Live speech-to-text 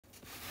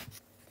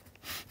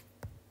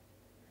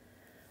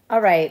All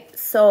right,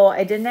 so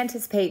I didn't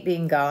anticipate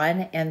being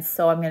gone, and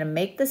so I'm going to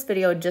make this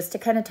video just to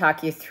kind of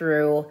talk you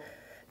through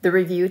the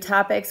review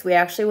topics. We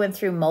actually went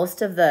through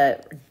most of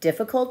the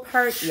difficult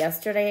part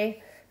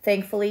yesterday,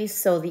 thankfully,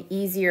 so the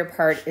easier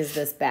part is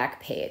this back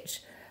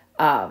page.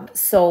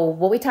 So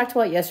what we talked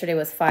about yesterday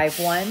was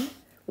 5.1,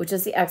 which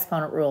is the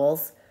exponent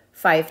rules,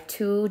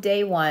 5.2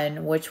 day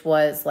 1, which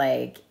was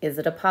like, is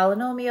it a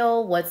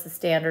polynomial? What's the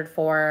standard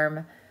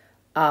form?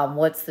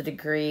 What's the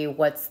degree?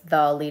 What's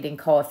the leading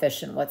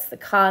coefficient? What's the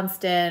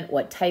constant?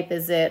 What type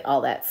is it?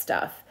 All that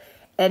stuff.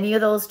 Any of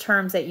those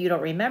terms that you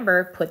don't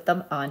remember, put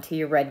them onto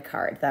your red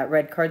card. That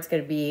red card's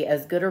going to be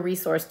as good a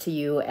resource to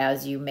you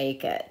as you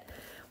make it.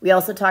 We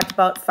also talked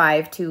about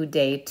 5.2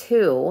 day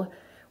 2,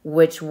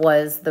 which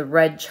was the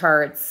red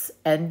chart's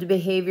end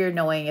behavior,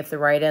 knowing if the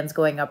right end's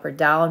going up or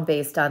down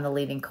based on the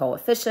leading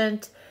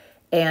coefficient,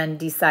 and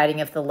deciding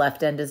if the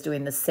left end is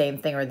doing the same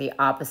thing or the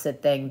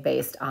opposite thing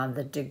based on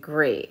the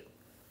degree.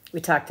 We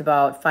talked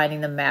about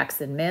finding the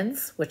max and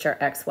mins, which are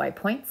XY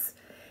points.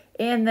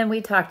 And then we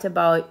talked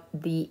about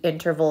the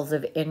intervals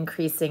of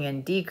increasing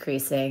and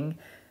decreasing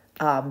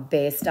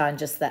based on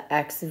just the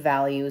X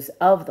values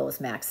of those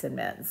max and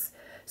mins.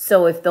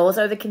 So if those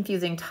are the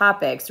confusing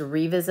topics,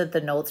 revisit the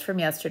notes from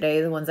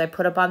yesterday. The ones I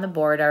put up on the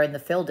board are in the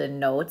filled in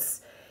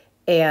notes.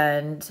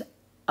 And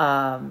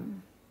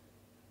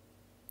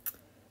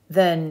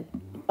then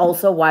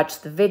also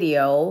watch the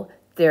video.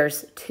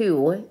 There's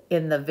 2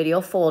 in the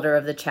video folder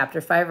of the Chapter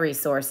 5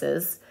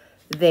 resources.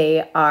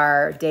 They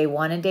are day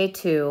 1 and day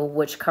 2,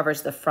 which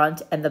covers the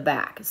front and the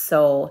back.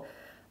 So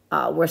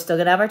we're still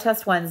going to have our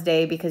test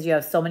Wednesday because you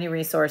have so many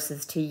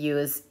resources to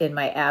use in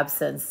my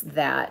absence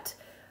that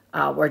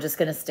we're just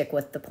going to stick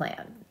with the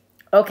plan.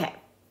 Okay,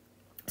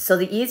 so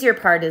the easier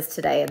part is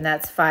today, and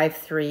that's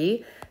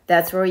 5.3.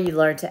 That's where you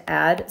learn to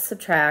add,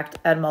 subtract,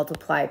 and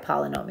multiply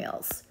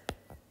polynomials.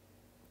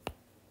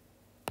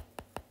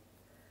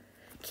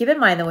 Keep in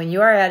mind that when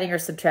you are adding or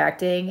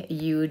subtracting,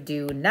 you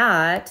do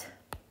not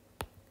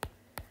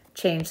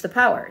change the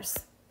powers.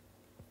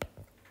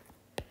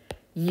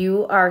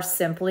 You are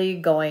simply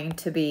going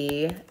to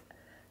be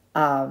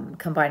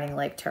combining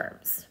like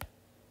terms.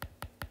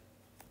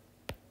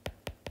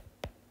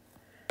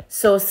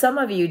 So some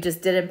of you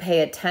just didn't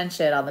pay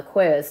attention on the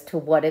quiz to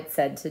what it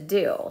said to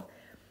do.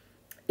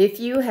 If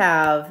you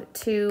have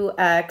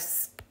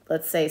 2x,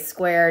 let's say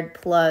squared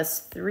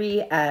plus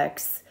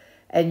 3x,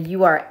 and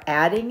you are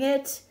adding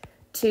it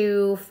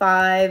to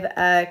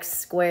 5x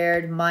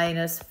squared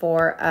minus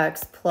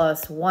 4x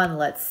plus 1,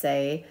 let's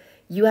say,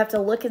 you have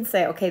to look and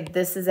say, okay,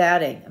 this is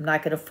adding. I'm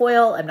not going to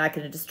FOIL. I'm not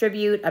going to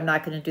distribute. I'm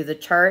not going to do the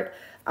chart.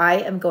 I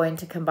am going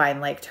to combine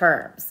like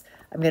terms.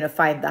 I'm going to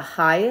find the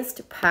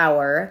highest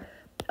power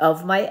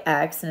of my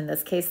x, and in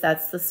this case,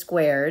 that's the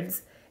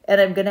squareds,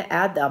 and I'm going to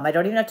add them. I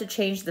don't even have to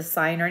change the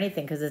sign or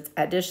anything because it's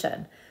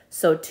addition.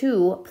 So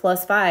 2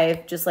 plus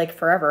 5, just like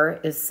forever,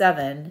 is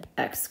 7x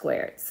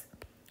squareds.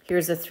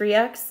 Here's a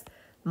 3x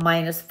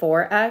minus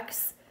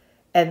 4x.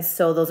 And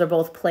so those are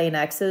both plain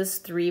x's.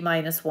 3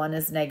 minus 1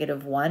 is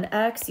negative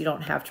 1x. You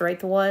don't have to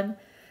write the 1.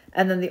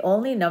 And then the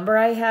only number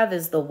I have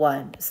is the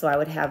 1. So I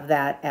would have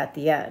that at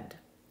the end.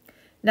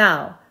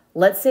 Now,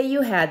 let's say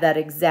you had that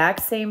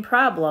exact same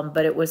problem,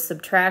 but it was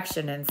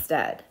subtraction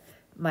instead.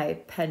 My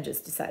pen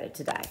just decided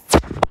to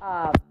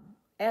die.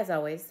 As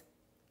always,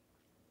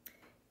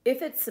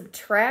 if it's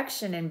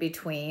subtraction in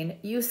between,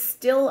 you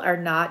still are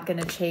not going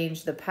to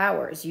change the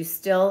powers. You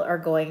still are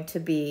going to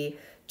be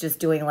just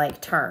doing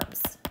like terms.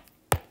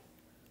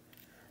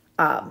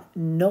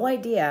 No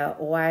idea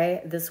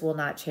why this will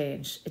not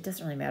change. It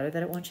doesn't really matter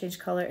that it won't change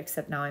color,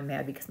 except now I'm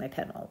mad because my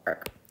pen won't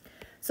work.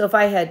 So if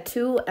I had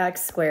 2x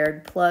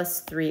squared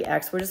plus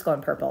 3x, we're just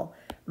going purple,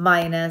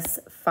 minus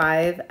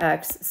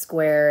 5x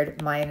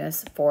squared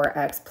minus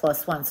 4x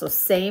plus 1. So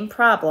same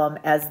problem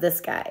as this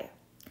guy,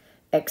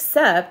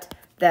 except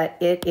that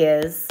it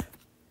is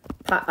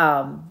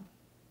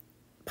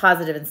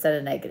positive instead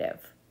of negative.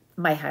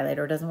 My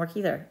highlighter doesn't work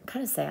either. I'm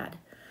kind of sad.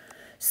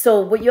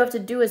 So what you have to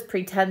do is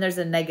pretend there's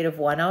a negative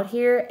 1 out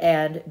here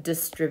and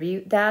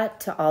distribute that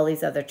to all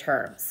these other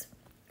terms.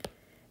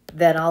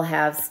 Then I'll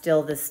have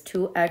still this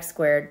 2x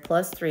squared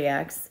plus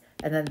 3x,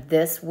 and then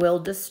this will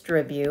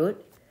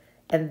distribute,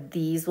 and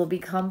these will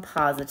become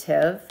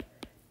positive,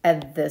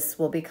 and this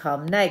will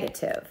become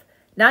negative.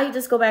 Now you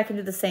just go back and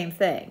do the same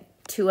thing.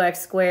 2x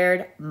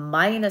squared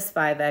minus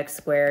 5x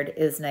squared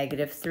is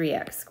negative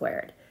 3x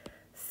squared.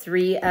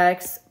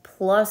 3x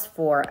plus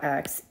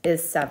 4x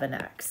is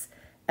 7x.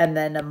 And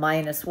then a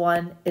minus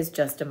 1 is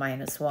just a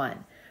minus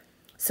 1.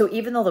 So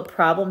even though the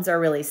problems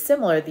are really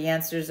similar, the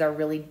answers are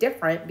really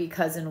different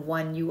because in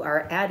one you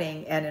are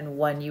adding and in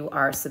one you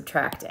are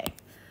subtracting.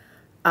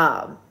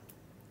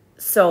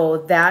 So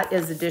that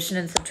is addition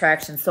and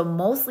subtraction. So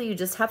mostly you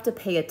just have to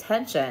pay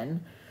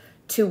attention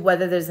to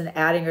whether there's an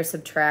adding or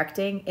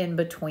subtracting in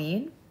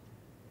between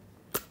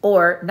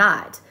or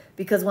not.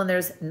 Because when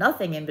there's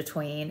nothing in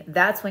between,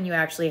 that's when you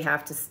actually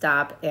have to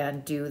stop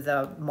and do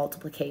the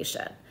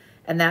multiplication.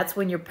 And that's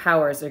when your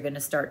powers are going to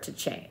start to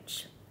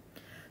change.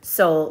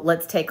 So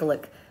let's take a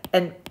look.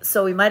 And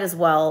so we might as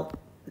well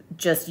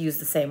just use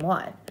the same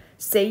one.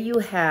 Say you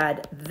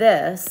had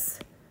this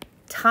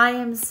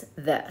times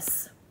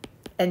this.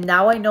 And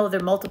now I know they're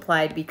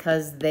multiplied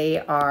because they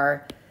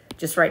are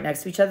just right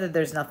next to each other.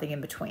 There's nothing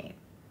in between.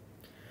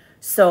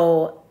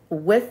 So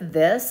with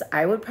this,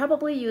 I would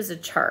probably use a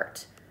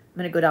chart. I'm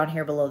going to go down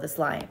here below this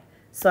line.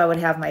 So I would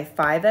have my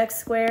 5x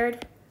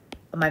squared,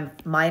 my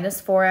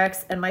minus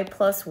 4x, and my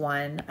plus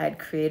 1. I'd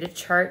create a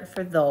chart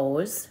for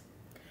those.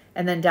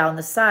 And then down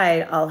the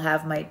side, I'll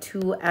have my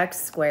 2x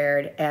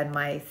squared and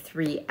my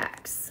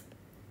 3x.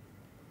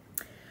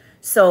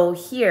 So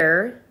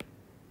here,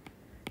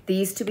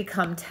 these two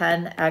become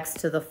 10x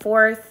to the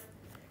 4th.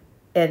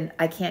 And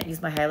I can't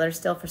use my highlighter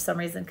still for some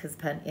reason because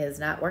the pen is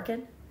not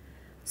working.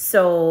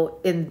 So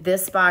in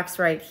this box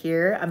right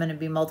here, I'm going to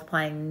be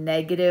multiplying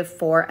negative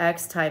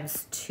 4x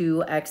times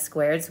 2x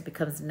squared. So it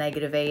becomes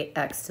negative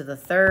 8x to the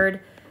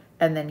 3rd.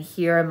 And then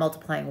here I'm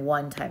multiplying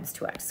 1 times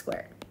 2x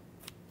squared.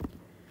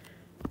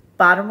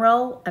 Bottom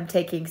row, I'm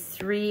taking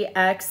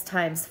 3x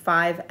times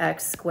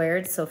 5x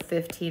squared, so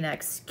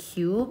 15x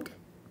cubed.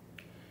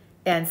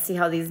 And see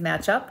how these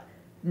match up?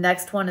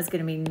 Next one is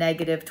going to be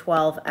negative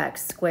 12x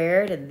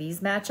squared, and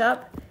these match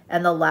up.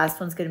 And the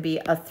last one's going to be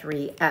a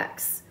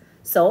 3x.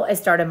 So I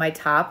start in my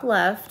top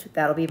left.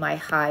 That'll be my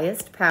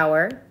highest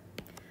power.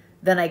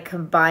 Then I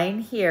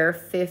combine here.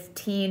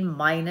 15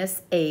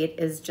 minus 8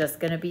 is just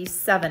going to be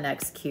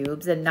 7x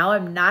cubes. And now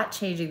I'm not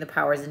changing the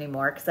powers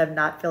anymore because I'm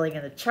not filling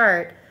in the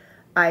chart.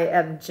 I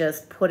am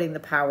just putting the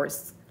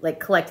powers, like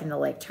collecting the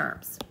like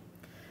terms.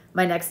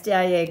 My next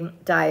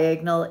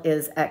diagonal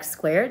is x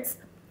squareds.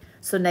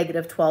 So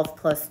negative 12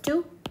 plus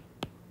 2,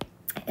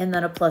 and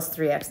then a plus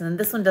 3x. And then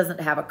this one doesn't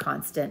have a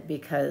constant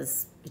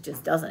because it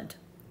just doesn't.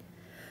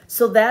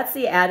 So that's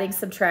the adding,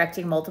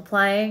 subtracting,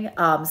 multiplying.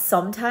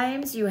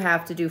 Sometimes you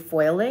have to do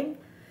foiling.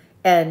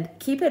 And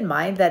keep in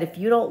mind that if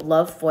you don't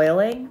love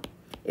foiling,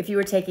 if you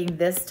were taking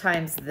this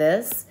times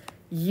this,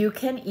 you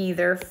can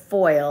either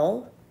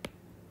foil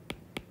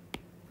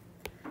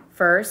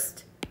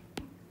first,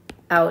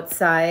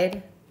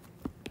 outside,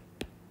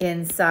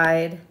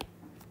 inside,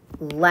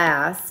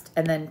 last,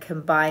 and then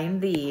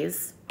combine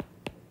these.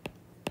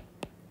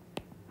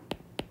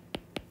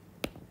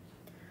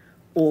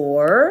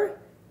 Or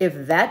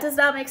if that does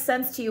not make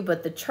sense to you,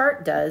 but the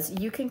chart does,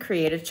 you can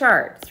create a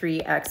chart.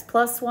 3x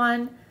plus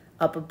 1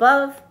 up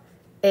above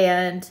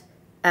and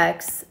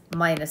x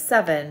minus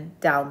 7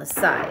 down the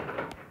side.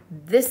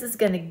 This is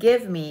going to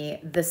give me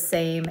the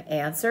same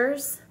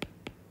answers.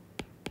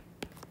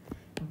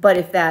 But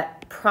if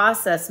that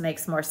process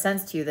makes more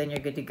sense to you, then you're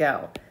good to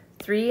go.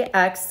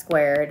 3x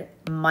squared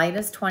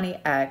minus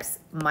 20x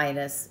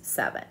minus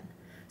 7.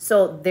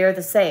 So they're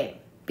the same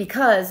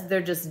because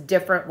they're just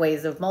different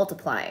ways of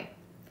multiplying.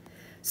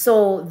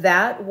 So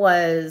that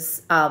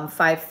was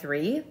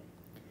 5-3.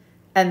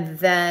 And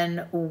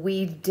then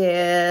we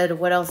did,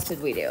 what else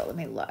did we do? Let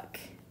me look.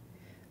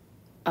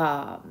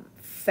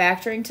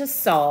 Factoring to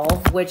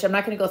solve, which I'm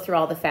not going to go through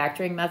all the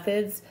factoring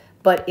methods,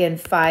 but in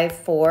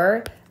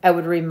 5-4, I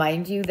would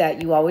remind you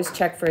that you always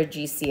check for a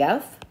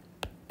GCF.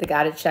 The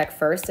gotta check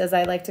first, as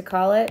I like to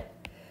call it.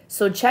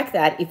 So check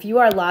that. If you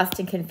are lost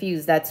and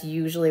confused, that's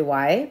usually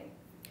why.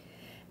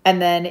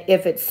 And then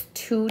if it's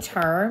 2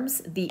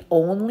 terms, the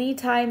only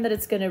time that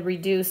it's going to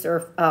reduce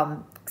or,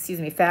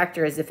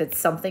 factor is if it's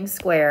something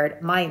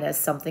squared minus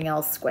something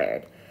else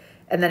squared.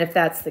 And then if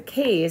that's the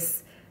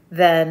case,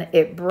 then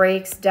it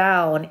breaks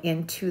down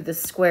into the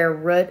square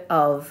root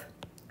of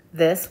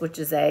this, which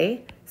is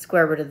A,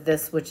 square root of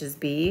this, which is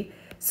B.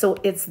 So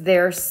it's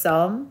their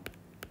sum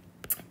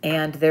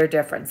and their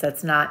difference.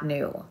 That's not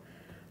new.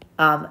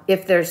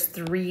 If there's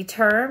 3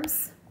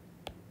 terms,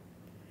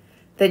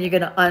 then you're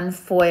going to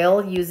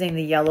unfoil using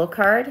the yellow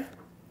card,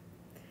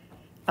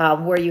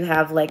 where you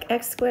have like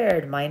x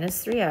squared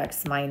minus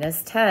 3x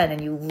minus 10,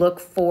 and you look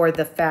for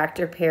the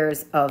factor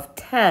pairs of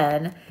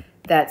 10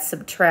 that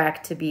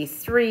subtract to be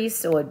 3,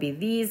 so it would be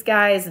these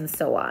guys and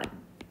so on.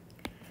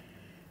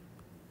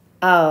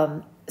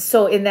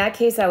 So in that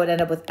case, I would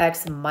end up with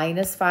x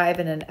minus 5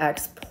 and an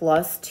x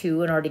plus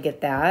 2 in order to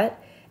get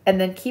that. And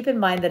then keep in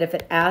mind that if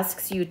it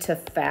asks you to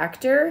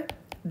factor,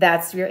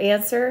 that's your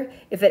answer.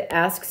 If it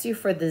asks you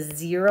for the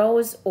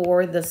zeros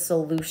or the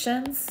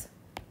solutions,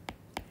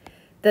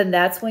 then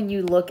that's when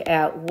you look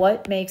at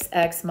what makes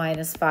x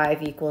minus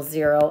 5 equal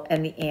 0,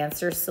 and the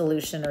answer,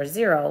 solution, or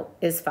 0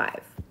 is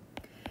 5.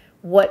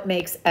 What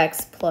makes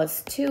x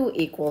plus 2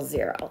 equal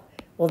 0?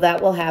 Well,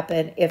 that will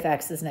happen if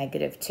x is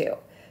negative 2.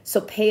 So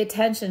pay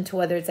attention to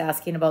whether it's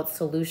asking about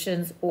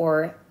solutions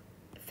or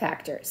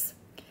factors.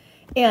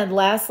 And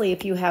lastly,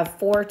 if you have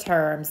 4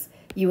 terms,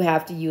 you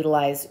have to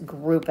utilize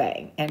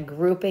grouping. And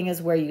grouping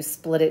is where you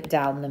split it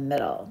down the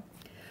middle.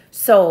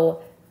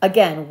 So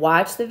again,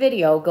 watch the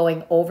video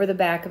going over the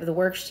back of the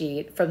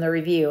worksheet from the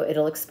review.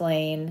 It'll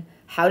explain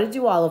how to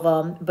do all of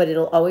them, but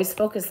it'll always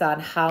focus on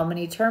how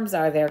many terms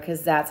are there,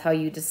 because that's how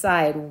you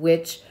decide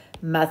which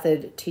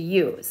method to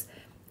use.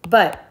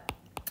 But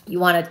you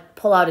want to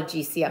pull out a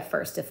GCF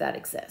first if that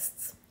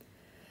exists.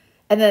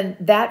 And then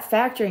that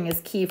factoring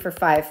is key for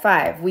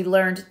 5-5. We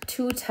learned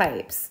 2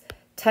 types.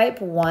 Type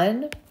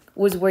 1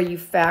 was where you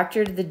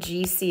factored the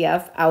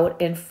GCF out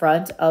in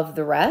front of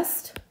the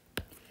rest.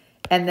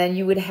 And then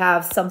you would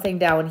have something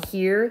down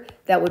here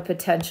that would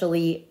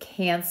potentially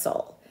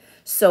cancel.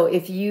 So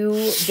if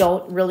you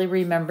don't really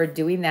remember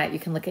doing that, you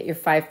can look at your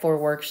 5-4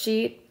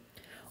 worksheet,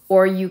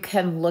 or you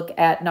can look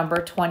at number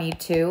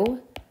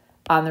 22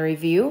 on the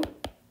review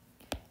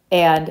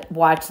and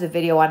watch the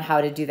video on how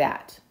to do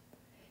that.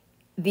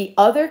 The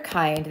other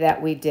kind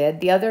that we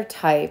did, the other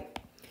type,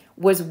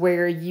 was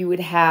where you would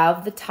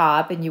have the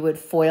top and you would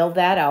foil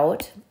that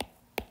out.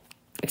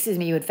 Excuse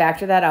me, you would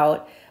factor that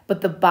out.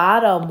 But the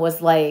bottom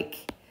was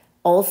like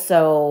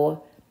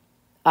also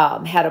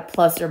had a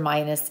plus or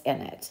minus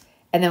in it.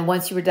 And then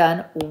once you were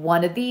done,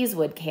 one of these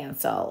would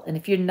cancel. And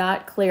if you're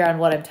not clear on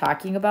what I'm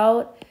talking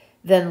about,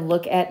 then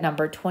look at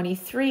number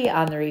 23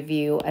 on the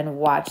review and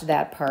watch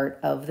that part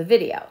of the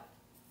video.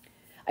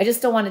 I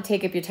just don't want to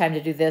take up your time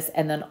to do this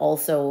and then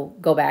also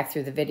go back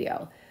through the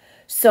video.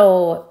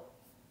 So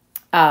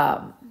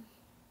I'm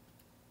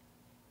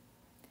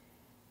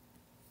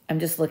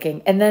just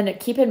looking. And then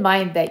keep in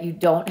mind that you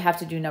don't have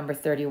to do number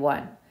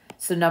 31.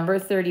 So number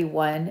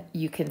 31,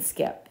 you can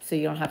skip. So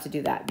you don't have to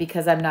do that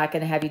because I'm not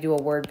going to have you do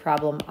a word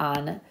problem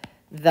on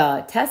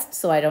the test.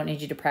 So I don't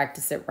need you to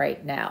practice it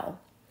right now.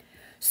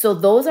 So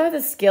those are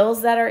the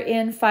skills that are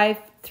in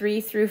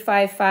 5.3 through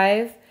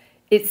 5.5.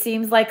 It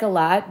seems like a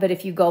lot, but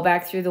if you go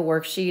back through the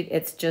worksheet,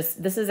 it's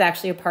just, this is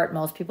actually a part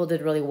most people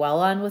did really well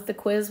on with the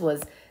quiz,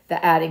 was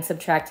the adding,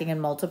 subtracting,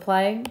 and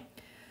multiplying.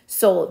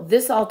 So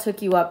this all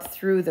took you up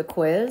through the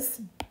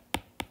quiz.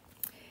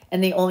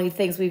 And the only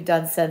things we've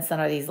done since then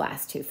are these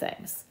last two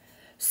things.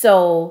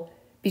 So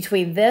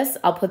between this,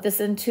 I'll put this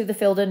into the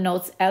filled in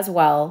notes as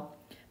well.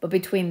 But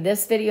between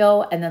this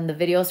video and then the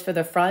videos for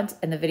the front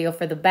and the video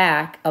for the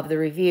back of the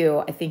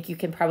review, I think you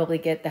can probably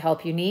get the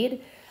help you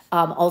need.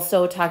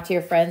 Also talk to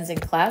your friends in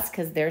class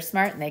because they're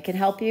smart and they can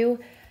help you.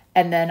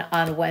 And then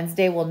on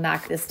Wednesday, we'll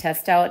knock this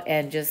test out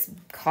and just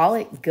call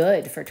it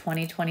good for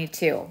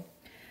 2022.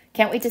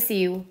 Can't wait to see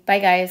you. Bye,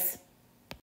 guys.